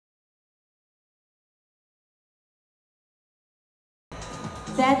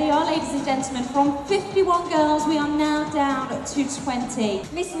There they are, ladies and gentlemen. From 51 girls, we are now down to 20.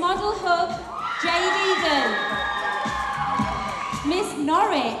 Miss Model Hub, Jade Eden. Miss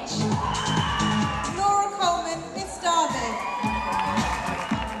Norwich. Laura Coleman, Miss Derby.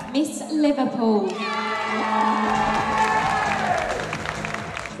 Miss Liverpool.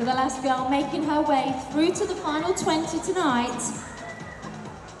 So the last girl making her way through to the final 20 tonight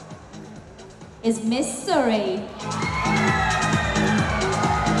is Miss Surrey.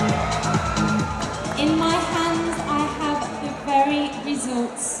 In my hands, I have the very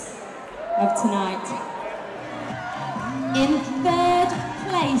results of tonight. In third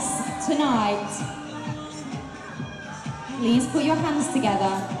place tonight, please put your hands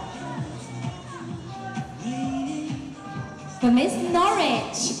together. For Miss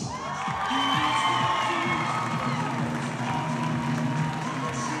Norwich.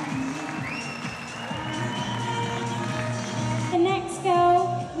 The next girl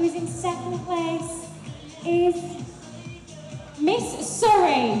who's in second place is Miss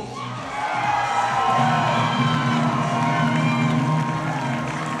Surrey.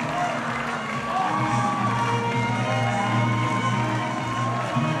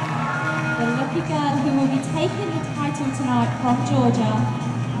 The lucky girl who will be taking the title tonight from Georgia,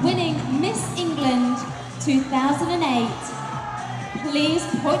 winning Miss England 2008. Please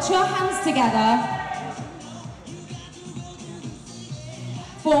put your hands together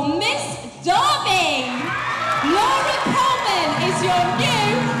for Miss Derby. Laura Coleman is your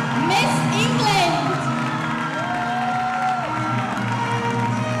new Miss England.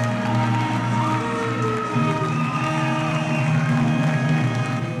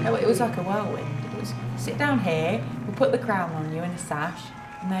 It was like a whirlwind. It was sit down here, we'll put the crown on you and a sash,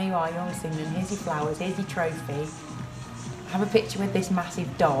 and there you are, you're Miss England. Here's your flowers, here's your trophy. Have a picture with this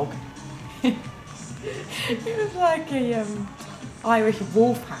massive dog. It was like a Irish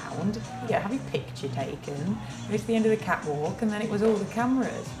wolfhound. Yeah, have your picture taken, go to the end of the catwalk, and then it was all the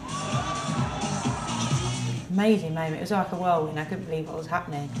cameras. Amazing moment, it was like a whirlwind, I couldn't believe what was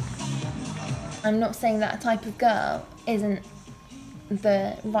happening. I'm not saying that a type of girl isn't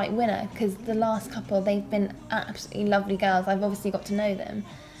the right winner, because the last couple, they've been absolutely lovely girls. I've obviously got to know them.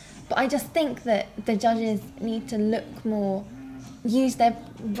 But I just think that the judges need to look more, use their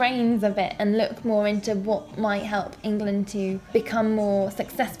brains a bit and look more into what might help England to become more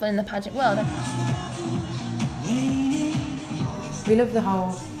successful in the pageant world. We love the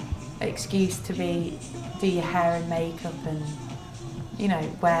whole excuse to do your hair and makeup and, you know,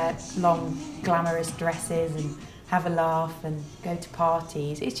 wear long glamorous dresses and have a laugh and go to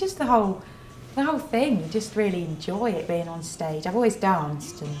parties. It's just the whole thing. You just really enjoy it, being on stage. I've always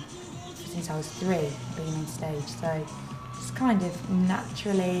danced and since I was 3, being on stage, so it's kind of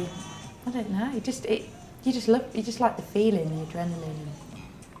naturally, I don't know, you just like the feeling, the adrenaline.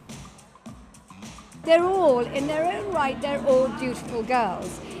 They're all, in their own right, they're all beautiful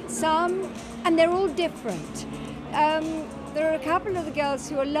girls. And they're all different. There are a couple of the girls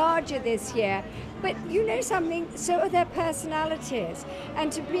who are larger this year, but you know something, so are their personalities.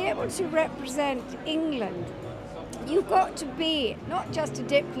 And to be able to represent England, you've got to be not just a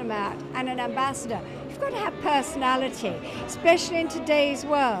diplomat and an ambassador, you've got to have personality, especially in today's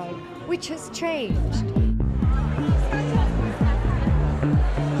world, which has changed.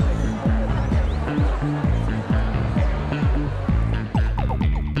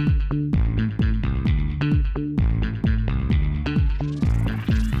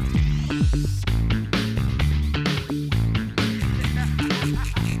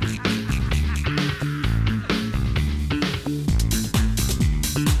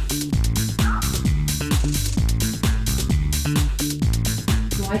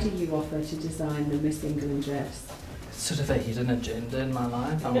 Why did you offer to design the Miss England dress? It's sort of a hidden agenda in my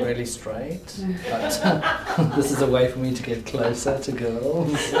life. I'm really straight, but this is a way for me to get closer to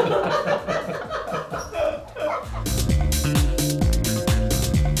girls.